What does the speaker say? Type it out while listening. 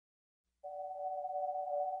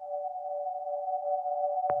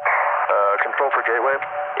Control for Gateway.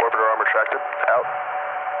 Orbiter armor tracted. Out.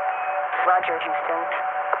 Roger, Houston.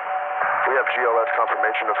 We have GLS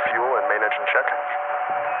confirmation of fuel and main engine check.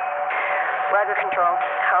 Roger, Control.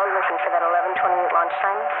 How are we looking for that 11:28 launch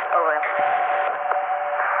time? Over.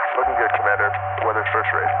 Looking good, Commander. Weather's first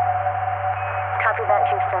rate. Copy that,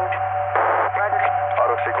 Houston. Roger.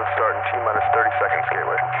 Auto sequence start in T-minus 30 seconds,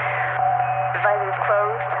 Gateway. Visors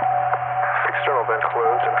closed. External vent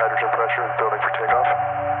closed and hydrogen pressure is building for takeoff.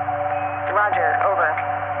 Roger, over.